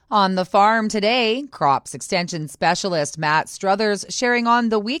On the farm today, crops extension specialist Matt Struthers sharing on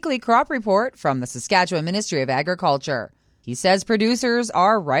the weekly crop report from the Saskatchewan Ministry of Agriculture. He says producers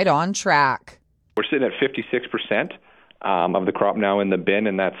are right on track. We're sitting at 56% of the crop now in the bin,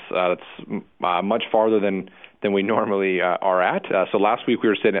 and that's much farther than we normally are at. So last week we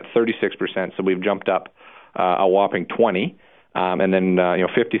were sitting at 36%, so we've jumped up a whopping 20. And then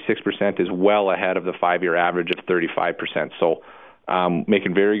 56% is well ahead of the 5-year average of 35%. So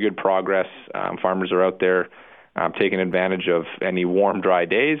making very good progress. Farmers are out there taking advantage of any warm, dry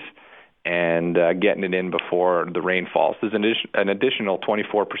days and getting it in before the rain falls. There's an additional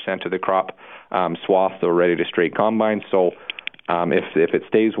 24% of the crop swath though ready to straight combine. So if it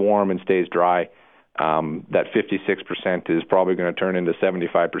stays warm and stays dry, that 56% is probably going to turn into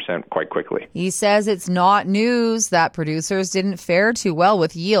 75% quite quickly. He says it's not news that producers didn't fare too well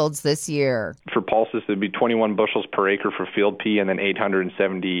with yields this year. For pulses, it'd be 21 bushels per acre for field pea and then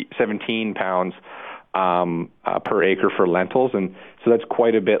 817 pounds per acre for lentils. And so that's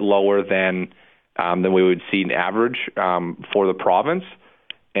quite a bit lower than we would see an average for the province.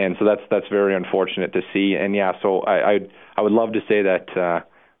 And so that's very unfortunate to see. And yeah, so I would love to say that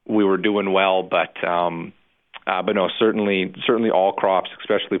we were doing well, but no, certainly all crops,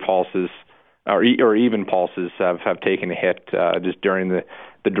 especially pulses or even pulses, have taken a hit just during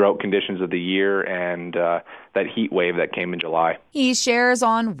the drought conditions of the year and that heat wave that came in July. He shares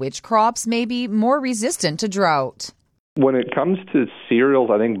on which crops may be more resistant to drought. When it comes to cereals,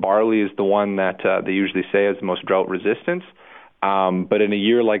 I think barley is the one that they usually say has the most drought resistance. But in a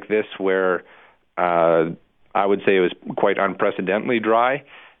year like this where I would say it was quite unprecedentedly dry,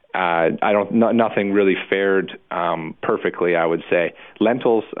 nothing really fared perfectly, I would say.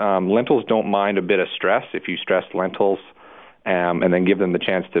 Lentils don't mind a bit of stress. If you stress lentils and then give them the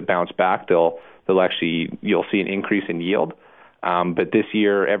chance to bounce back, you'll see an increase in yield. But this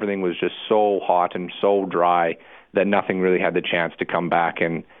year, everything was just so hot and so dry that nothing really had the chance to come back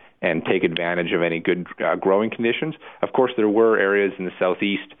and take advantage of any good growing conditions. Of course, there were areas in the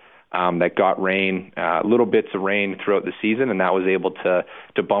southeast that got rain, little bits of rain throughout the season, and that was able to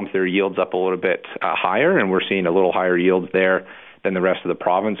bump their yields up a little bit higher, and we're seeing a little higher yields there than the rest of the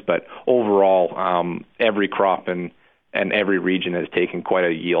province. But overall, every crop and every region has taken quite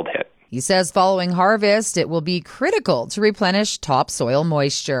a yield hit. He says following harvest, it will be critical to replenish topsoil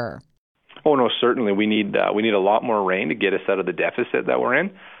moisture. Oh, no, certainly. We need a lot more rain to get us out of the deficit that we're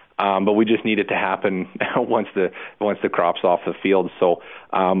in. But we just need it to happen once the crop's off the field. So,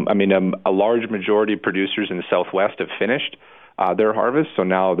 a large majority of producers in the Southwest have finished their harvest. So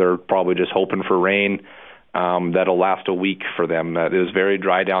now they're probably just hoping for rain that'll last a week for them. It was very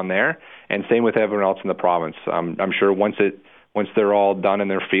dry down there, and same with everyone else in the province. I'm sure once they're all done in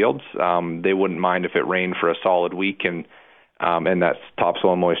their fields, they wouldn't mind if it rained for a solid week and that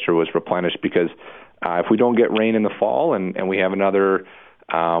topsoil moisture was replenished. Because if we don't get rain in the fall and we have another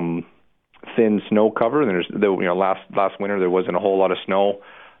thin snow cover. And last winter there wasn't a whole lot of snow,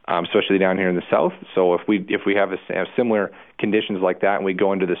 especially down here in the south. So if we have similar conditions like that and we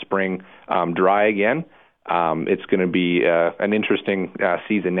go into the spring dry again, it's going to be an interesting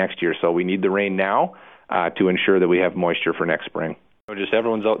season next year. So we need the rain now to ensure that we have moisture for next spring. Just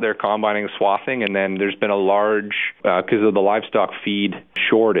everyone's out there combining, swathing, and then there's been a large, because of the livestock feed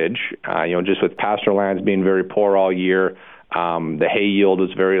shortage, just with pasture lands being very poor all year. The hay yield is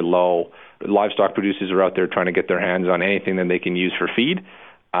very low. Livestock producers are out there trying to get their hands on anything that they can use for feed.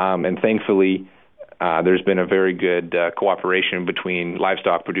 And thankfully, there's been a very good cooperation between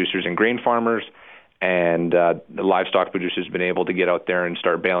livestock producers and grain farmers. And the livestock producers have been able to get out there and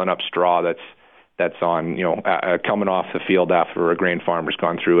start baling up straw that's on, coming off the field after a grain farmer's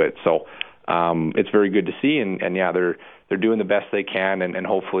gone through it. So it's very good to see. And yeah, they're doing the best they can. And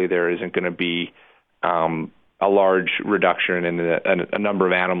hopefully there isn't going to be a large reduction in a number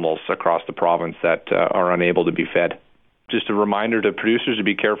of animals across the province that are unable to be fed. Just a reminder to producers to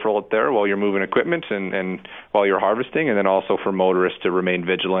be careful out there while you're moving equipment and while you're harvesting, and then also for motorists to remain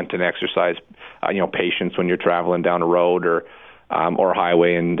vigilant and exercise patience when you're traveling down a road or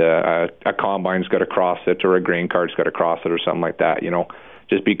highway and a combine's got to cross it or a grain cart's got to cross it or something like that.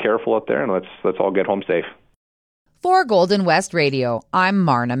 Just be careful out there and let's all get home safe. For Golden West Radio, I'm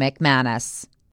Marna McManus.